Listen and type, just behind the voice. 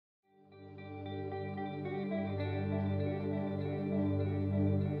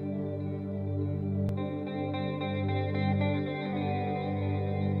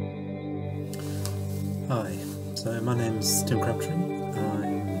Hi, so my name's Tim Crabtree.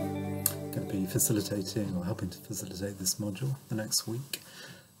 I'm going to be facilitating or helping to facilitate this module the next week.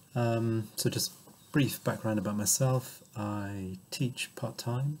 So just brief background about myself. I teach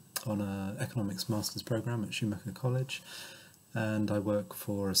part-time on an economics master's programme at Schumacher College, and I work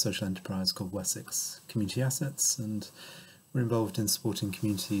for a social enterprise called Wessex Community Assets, and we're involved in supporting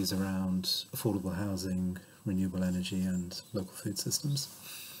communities around affordable housing, renewable energy and local food systems.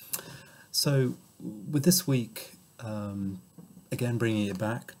 So with this week, again bringing it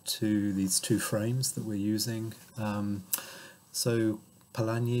back to these two frames that we're using. So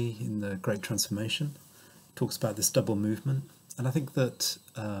Polanyi in The Great Transformation talks about this double movement, and I think that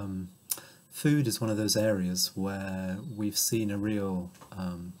food is one of those areas where we've seen a real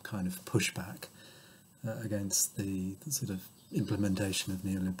kind of pushback against the sort of implementation of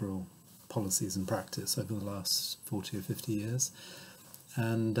neoliberal policies and practice over the last 40 or 50 years.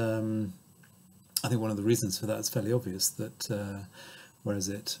 And I think one of the reasons for that is fairly obvious, that whereas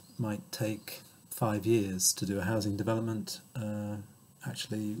it might take 5 years to do a housing development,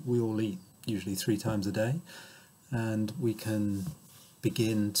 actually we all eat usually 3 times a day, and we can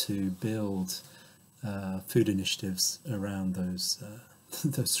begin to build food initiatives around those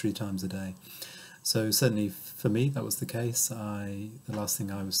those 3 times a day. So certainly for me that was the case. The last thing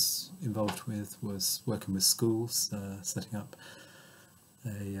I was involved with was working with schools, setting up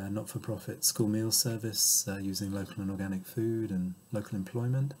a not-for-profit school meal service using local and organic food and local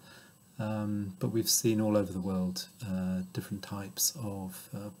employment. But we've seen all over the world different types of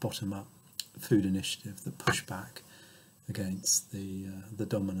bottom-up food initiative that push back against the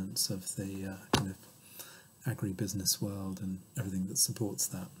dominance of the kind of agribusiness world and everything that supports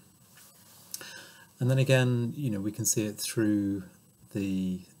that. And then again, you know, we can see it through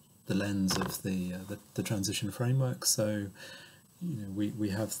the lens of the transition framework. So, you know, we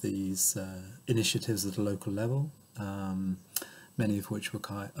have these initiatives at a local level, many of which are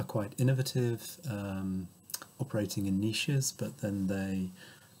quite innovative, operating in niches, but then they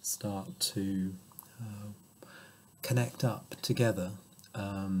start to connect up together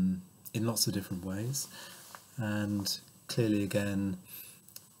in lots of different ways. And clearly, again,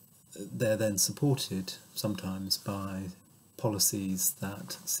 they're then supported sometimes by policies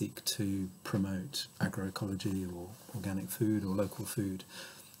that seek to promote agroecology or organic food or local food.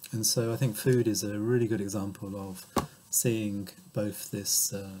 And so I think food is a really good example of seeing both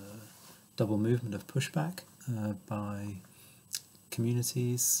this double movement of pushback by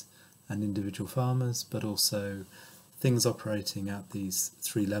communities and individual farmers, but also things operating at these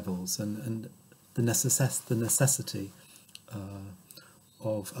 3 levels, and the necessity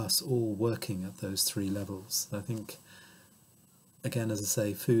of us all working at those 3 levels. I think, again, as I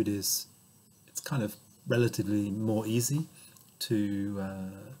say, food it's kind of relatively more easy to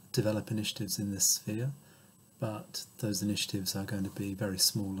develop initiatives in this sphere, but those initiatives are going to be very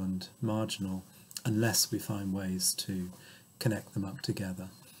small and marginal unless we find ways to connect them up together.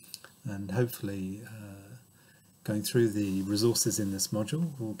 And hopefully going through the resources in this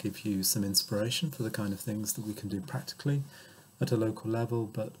module will give you some inspiration for the kind of things that we can do practically at a local level,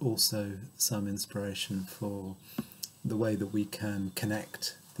 but also some inspiration for the way that we can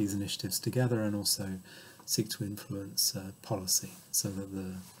connect these initiatives together and also seek to influence policy so that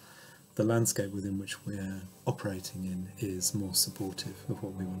the landscape within which we're operating in is more supportive of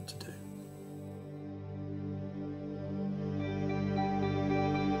what we want to do.